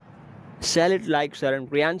Cell it like Saran,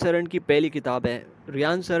 Riyan Saran की पहली किताब है।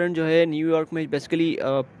 रियान सरन जो है न्यूयॉर्क में बेसिकली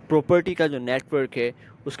प्रॉपर्टी का जो नेटवर्क है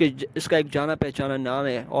इसका एक जाना पहचाना नाम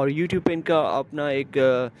है, और यूट्यूब पे इनका अपना एक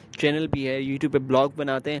चैनल भी है। यूट्यूब पे ब्लॉग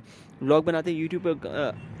बनाते हैं यूट्यूब पे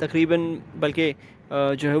तकरीबन, बल्कि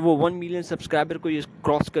जो है वो 1 मिलियन सब्सक्राइबर को ये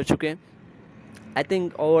क्रॉस कर चुके हैं आई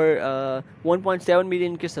थिंक, और 1.7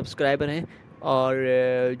 मिलियन के सब्सक्राइबर हैं। और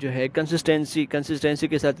जो है कंसिस्टेंसी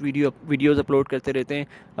के साथ वीडियोस अपलोड करते रहते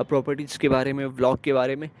हैं प्रॉपर्टीज़ के बारे में, व्लॉग के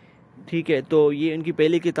बारे में। ठीक है, तो ये इनकी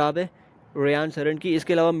पहली किताब है रेयान सरन की।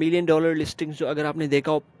 इसके अलावा मिलियन डॉलर लिस्टिंग्स, जो अगर आपने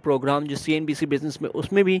देखा हो प्रोग्राम जो CNBC बिजनेस में,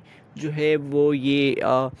 उसमें भी जो है वो ये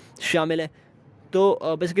शामिल है। तो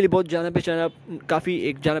बेसिकली बहुत जाना पहचाना, काफ़ी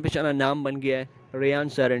एक जाना पहचाना नाम बन गया है रेयान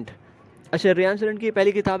सरन। अच्छा, रियान सरन की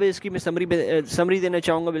पहली किताब है, इसकी मैं समरी देना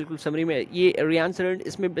चाहूँगा। बिल्कुल समरी में ये रियान सरन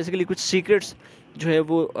इसमें बेसिकली कुछ सीक्रेट्स जो है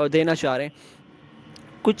वो देना चाह रहे हैं,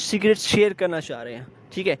 कुछ सीक्रेट्स शेयर करना चाह रहे हैं।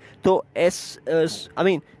 ठीक है, तो as I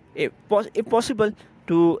mean if possible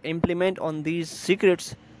to implement on these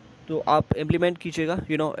secrets, तो आप इम्प्लीमेंट कीजिएगा।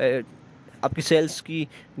 आपकी सेल्स की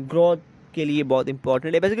ग्रोथ के लिए बहुत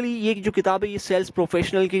इंपॉर्टेंट है। बेसिकली ये जो किताब है ये सेल्स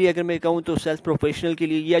प्रोफेशनल के लिए, अगर मैं कहूँ तो सेल्स प्रोफेशनल के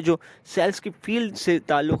लिए, या जो सेल्स की फील्ड से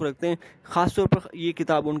ताल्लुक़ रखते हैं, ख़ास तौर पर ये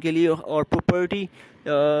किताब उनके लिए, और प्रॉपर्टी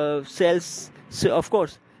सेल्स से ऑफ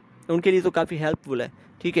कोर्स उनके लिए तो काफ़ी हेल्पफुल है।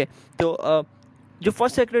 ठीक है, तो जो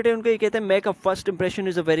फर्स्ट सेक्रेट है उनका ये कहते हैं, make a first impression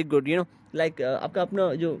is a very good, like आपका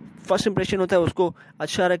अपना जो फर्स्ट इंप्रेशन होता है उसको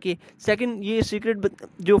अच्छा रखिए। सेकंड, ये सीक्रेट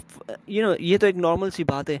जो ये तो एक नॉर्मल सी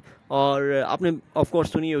बात है, और आपने ऑफ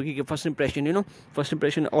कोर्स सुनी होगी कि फर्स्ट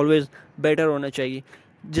इंप्रेशन ऑलवेज बेटर होना चाहिए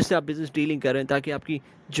जिससे आप बिजनेस डीलिंग करें, ताकि आपकी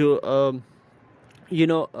जो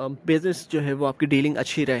बिजनेस जो है वो आपकी डीलिंग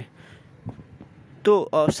अच्छी रहे। तो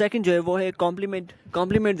सेकंड जो है वो है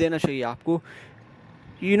कॉम्प्लीमेंट देना चाहिए आपको।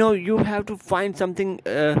 You have to find something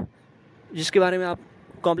जिसके बारे में आप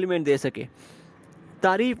कॉम्प्लीमेंट दे सके।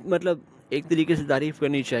 तारीफ़, मतलब एक तरीके से तारीफ़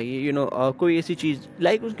करनी चाहिए। कोई ऐसी चीज़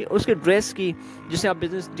लाइक उसके ड्रेस की, जिससे आप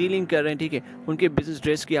बिज़नेस डीलिंग कर रहे हैं, ठीक है, उनके बिज़नेस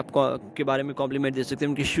ड्रेस की आप के बारे में कॉम्प्लीमेंट दे सकते हैं,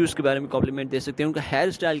 उनके शूज़ के बारे में कॉम्प्लीमेंट दे सकते हैं, उनका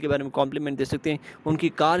हेयर स्टाइल के बारे में कॉम्प्लीमेंट दे सकते हैं, उनकी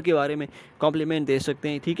कार के बारे में कॉम्प्लीमेंट दे सकते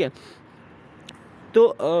हैं। ठीक है,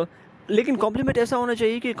 तो लेकिन कॉम्प्लीमेंट ऐसा होना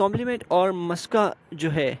चाहिए कि कॉम्प्लीमेंट और मस्का जो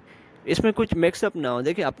है इसमें कुछ मिक्सअप ना हो।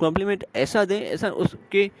 देखिए, आप कॉम्प्लीमेंट ऐसा दें, ऐसा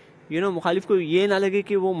उसके मुखालिफ को ये ना लगे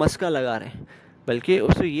कि वो मस्का लगा रहे हैं, बल्कि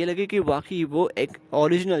उसको ये लगे कि वाकई वो एक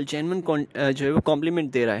ओरिजिनल जेन्युइन जो है वो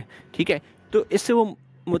कॉम्प्लीमेंट दे रहा है। ठीक है, तो इससे वो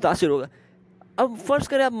मुतासिर होगा। अब फ़र्ज़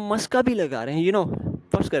करें आप मस्का भी लगा रहे हैं,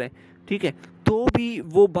 फ़र्ज़ करें, ठीक है, तो भी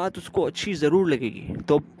वो बात उसको अच्छी ज़रूर लगेगी,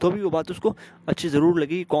 तो भी वो बात उसको अच्छी ज़रूर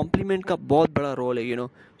लगेगी। कॉम्प्लीमेंट का बहुत बड़ा रोल है,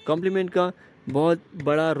 कॉम्प्लीमेंट का बहुत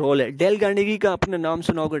बड़ा रोल है। डेल कार्नेगी का अपना नाम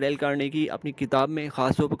सुना होगा। डेल कार्नेगी अपनी किताब में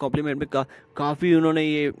ख़ास तौर पर कॉम्प्लीमेंट में काफ़ी उन्होंने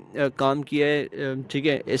ये काम किया है। ठीक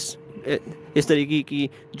है, इस तरीके की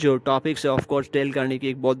जो टॉपिक्स है, ऑफ कोर्स डेल कार्नेगी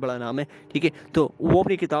एक बहुत बड़ा नाम है। ठीक है, तो वो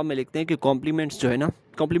अपनी किताब में लिखते हैं कि कॉम्प्लीमेंट्स जो है ना,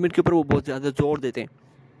 कॉम्प्लीमेंट के ऊपर वो बहुत ज़्यादा जोर देते हैं।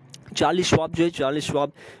 चार्ल्स श्वाब जो है, चार्ल्स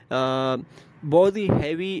श्वाब बहुत ही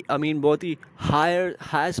हैवी, बहुत ही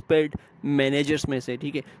हाई पेड मैनेजर्स में से।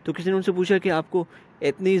 ठीक है, तो किसी ने उनसे पूछा कि आपको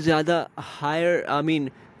इतनी ज़्यादा हायर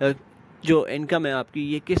जो इनकम है आपकी,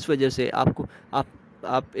 ये किस वजह से आपको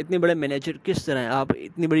आप इतने बड़े मैनेजर किस तरह हैं, आप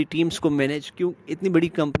इतनी बड़ी टीम्स को मैनेज क्यों, इतनी बड़ी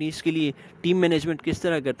कंपनीज़ के लिए टीम मैनेजमेंट किस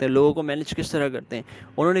तरह करते हैं, लोगों को मैनेज किस तरह करते हैं।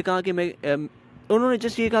 उन्होंने कहा कि उन्होंने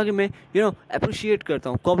जस्ट ये कहा कि मैं अप्रिशिएट करता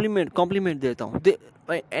हूँ, कॉम्प्लीमेंट देता हूँ,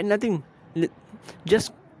 and nothing,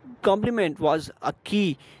 just complement was a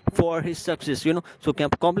की for his success. So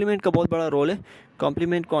complement का बहुत बड़ा रोल है।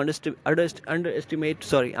 कॉम्प्लीमेंट को अंडर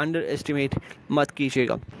एस्टिमेट मत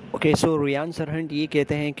कीजिएगा। ओके, सो रियान सरहंट ये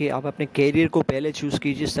कहते हैं कि आप अपने कैरियर को पहले चूज़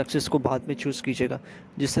कीजिए, सक्सेस को बाद में चूज़ कीजिएगा।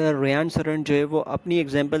 जिस तरह रियान सरहंट जो है वो अपनी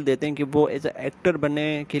एग्जांपल देते हैं कि वो एज अ एक्टर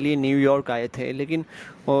बनने के लिए न्यूयॉर्क आए थे, लेकिन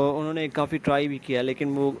उन्होंने काफ़ी ट्राई भी किया, लेकिन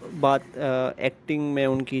वो बात एक्टिंग में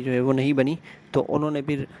उनकी जो है वो नहीं बनी। तो उन्होंने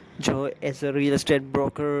फिर जो as a real estate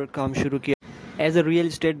broker काम शुरू किया। As a real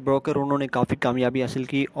estate broker उन्होंने काफ़ी कामयाबी हासिल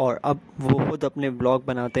की, और अब वो खुद अपने ब्लॉग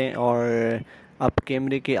बनाते हैं और अब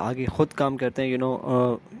कैमरे के आगे ख़ुद काम करते हैं।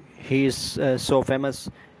 He is so famous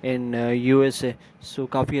in USA। सो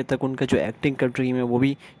काफ़ी हद तक उनका जो एक्टिंग का ड्रीम है वो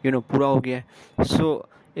भी पूरा हो गया है। सो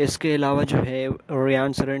इसके अलावा जो है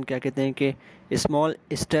रियान सरन क्या कहते हैं कि स्मॉल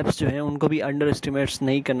स्टेप्स जो हैं उनको भी अंडर एस्टिमेट्स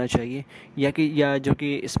नहीं करना चाहिए, या जो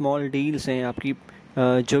कि स्मॉल डील्स हैं आपकी,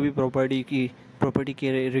 जो भी प्रॉपर्टी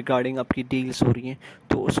के रिगार्डिंग आपकी डील्स हो रही हैं,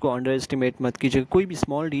 तो उसको अंडर एस्टिमेट मत कीजिए। कोई भी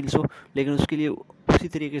स्मॉल डील्स हो, लेकिन उसके लिए उसी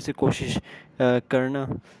तरीके से कोशिश करना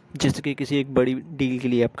जैसे कि किसी एक बड़ी डील के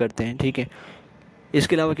लिए आप करते हैं। ठीक है,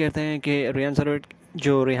 इसके अलावा कहते हैं कि रेहान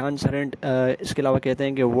सरंट इसके अलावा कहते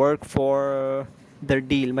हैं कि वर्क फॉर द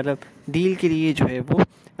डील, मतलब डील के लिए जो है वो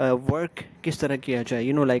वर्क किस तरह किया जाए,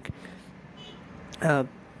 you know like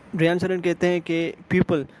Riyan Serhant कहते हैं कि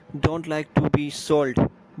people don't like to be sold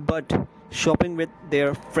but shopping with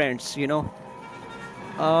their friends, you know.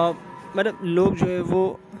 मतलब लोग जो है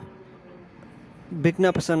वो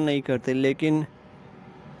बिकना पसंद नहीं करते, लेकिन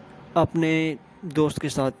अपने दोस्त के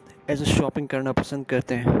साथ ऐसे शॉपिंग करना पसंद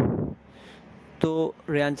करते हैं। तो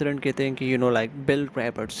रियान सरन कहते हैं कि you know like build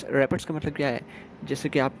rappers. Rappers का मतलब क्या है, जैसे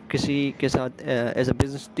कि आप किसी के साथ एज अ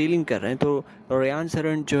बिजनेस डीलिंग कर रहे हैं, तो रियान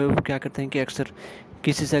सरन जो है वो क्या करते हैं कि अक्सर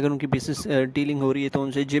किसी से अगर उनकी बिजनेस डीलिंग हो रही है तो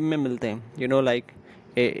उनसे जिम में मिलते हैं, you know like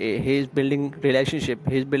he is building relationship,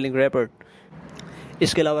 he is building wrapper.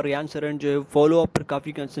 इसके अलावा रियान सरन जो है फॉलो अप पर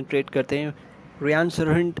काफ़ी कंसंट्रेट करते हैं। रियान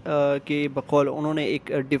सरन के बकौल उन्होंने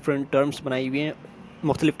एक डिफरेंट टर्म्स बनाई हुई हैं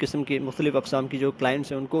मुख्तलिफ़ किस्म के, मुख्तलिफ़ अक़साम की जो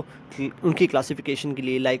क्लाइंट्स हैं उनको उनकी क्लासिफिकेशन के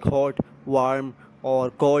लिए, लाइक हॉट, वार्म और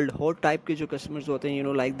कोल्ड। हॉट टाइप के जो कस्टमर्स होते हैं, you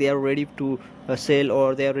know like they are ready to cell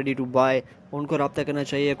और they are ready to bye, उनको रब्ता करना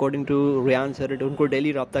चाहिए अकॉर्डिंग टू रियान सरन, उनको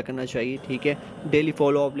डेली रब्ता करना चाहिए, ठीक है, डेली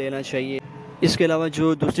फॉलो अप लेना चाहिए। इसके अलावा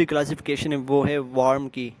जो दूसरी क्लासिफिकेशन है वो है वार्म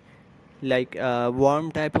की। Like warm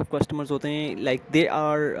type of customers होते हैं, like they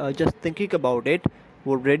are just thinking about it,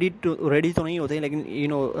 वो रेडी तो नहीं होते हैं, लेकिन you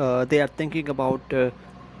know they are thinking about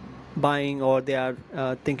buying और they are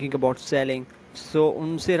thinking about selling. सो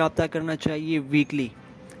उनसे रब्ता करना चाहिए वीकली,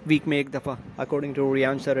 वीक में एक दफ़ा अकॉर्डिंग टू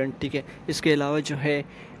रियान सरन, ठीक है। इसके अलावा जो है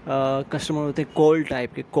कस्टमर होते हैं कोल्ड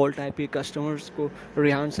टाइप के कस्टमर्स को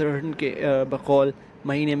रियान सरन के बकौल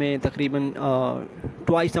महीने में तकरीबन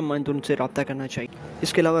ट्वाइस अ मंथ उनसे रब्ता करना चाहिए।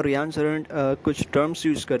 इसके अलावा रियान सरन कुछ टर्म्स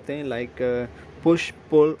यूज़ करते हैं, like push,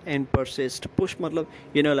 pull and persist. Push मतलब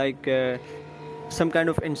you know like some kind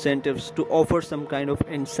of incentives, to offer some kind of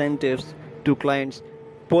incentives to clients.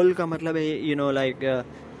 Pull का मतलब है you know like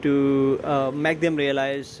to make them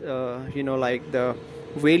realize you know like the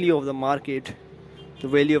value of the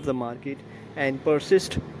market, and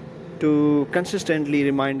persist to consistently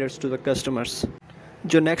reminders to the customers.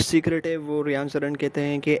 जो next secret है वो Riyan Serhant कहते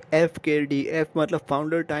हैं कि F K D, F मतलब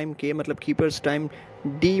फाउंडर टाइम, के मतलब keepers time,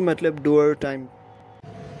 D मतलब doer time.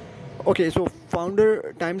 Okay, सो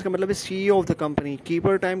founder times का मतलब है CEO of the company,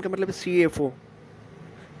 keeper time का मतलब है CFO,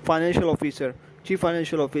 financial officer, chief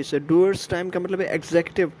financial officer. Doors time का मतलब है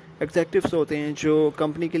एग्जेक्टिव्स होते हैं जो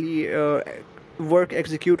कंपनी के लिए वर्क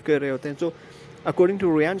एग्जीक्यूट कर रहे होते हैं। So according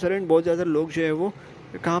to Riyan Saran बहुत ज़्यादा लोग जो है वो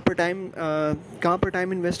कहाँ पर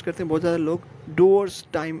टाइम इन्वेस्ट करते हैं, बहुत ज़्यादा लोग डूअर्स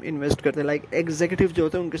टाइम इन्वेस्ट करते हैं, लाइक एग्जीक्यूटिव जो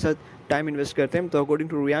होते हैं उनके साथ टाइम इन्वेस्ट करते हैं। तो अकॉर्डिंग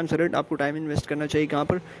टू रियान सरन आपको टाइम इन्वेस्ट करना चाहिए कहाँ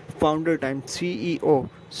पर, फाउंडर टाइम,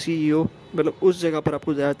 सीईओ मतलब उस जगह पर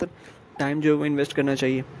आपको ज़्यादातर टाइम जो है वो इन्वेस्ट करना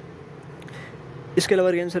चाहिए। इसके अलावा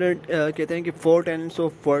रियान सरन कहते हैं कि 4 टेनेंट्स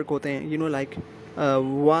ऑफ वर्क होते हैं, यू नो लाइक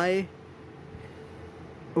वाई,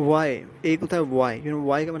 एक होता है वाई, यू नो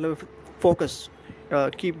वाई का मतलब focus,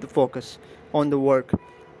 keep the focus on the work.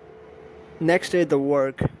 Next है द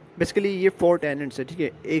वर्क, बेसिकली ये 4 टेनेंट्स है, ठीक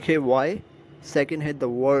है। एक है वाई, सेकंड है द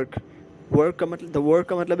वर्क, द वर्क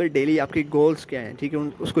का मतलब है डेली आपके गोल्स क्या हैं, ठीक है,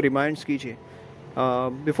 उसको रिमाइंड्स कीजिए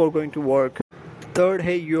before going to work. Third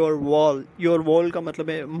है योर वॉल का मतलब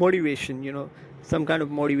है motivation, you know some kind of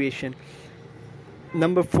motivation.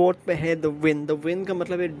 Number 4 पे है द विन का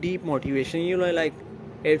मतलब है deep motivation, you know like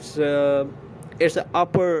it's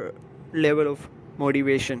upper level of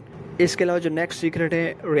motivation. इसके अलावा जो नेक्स्ट सीक्रेट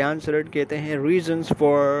है रियान सरन कहते हैं reasons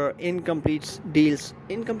for incomplete deals.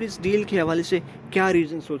 Incomplete deal के हवाले से क्या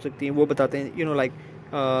रीजंस हो सकती हैं वो बताते हैं, यू नो लाइक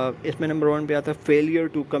इसमें नंबर 1 पे आता है फेलियर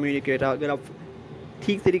टू कम्युनिकेट। अगर आप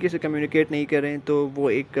ठीक तरीके से कम्युनिकेट नहीं कर रहे हैं तो वो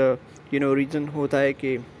एक यू नो रीज़न होता है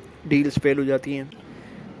कि डील्स फेल हो जाती हैं।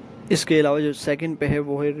 इसके अलावा जो सेकंड पे है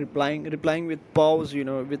वो है replying with pause, you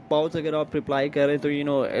know with pause अगर आप रिप्लाई कर रहे हैं तो यू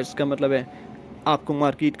नो इसका मतलब है आपको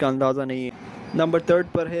मार्केट का अंदाज़ा नहीं है। नंबर 3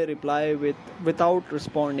 पर है reply without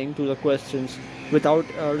responding to the questions. Without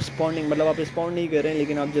responding मतलब आप रिस्पॉन्ड नहीं कर रहे हैं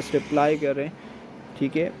लेकिन आप जस्ट रिप्लाई कर रहे हैं,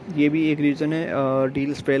 ठीक है, ये भी एक रीज़न है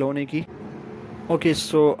डील्स फेल होने की। Okay,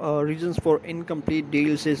 so reasons for incomplete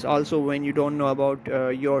deals is also when you don't know about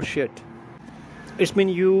your shit. It's mean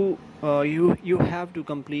you have to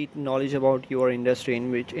complete knowledge about your industry in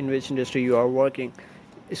which industry you are working.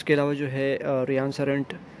 इसके अलावा जो है Riyan Saran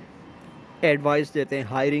advice देते हैं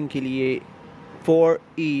hiring के लिए 4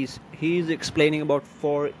 E's. He is explaining about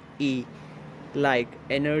 4 E like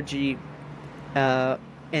energy,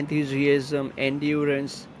 enthusiasm,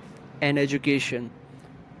 endurance, and education.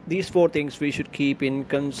 These 4 things we should keep in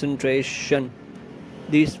concentration.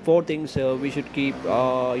 These 4 things we should keep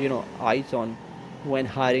eyes on when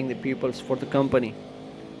hiring the peoples for the company.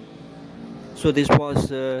 So this was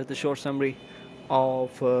the short summary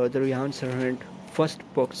of the Rihan Sarant first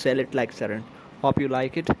book, Sell It Like Sarant. Hope you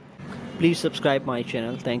like it. Please subscribe my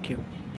channel. Thank you.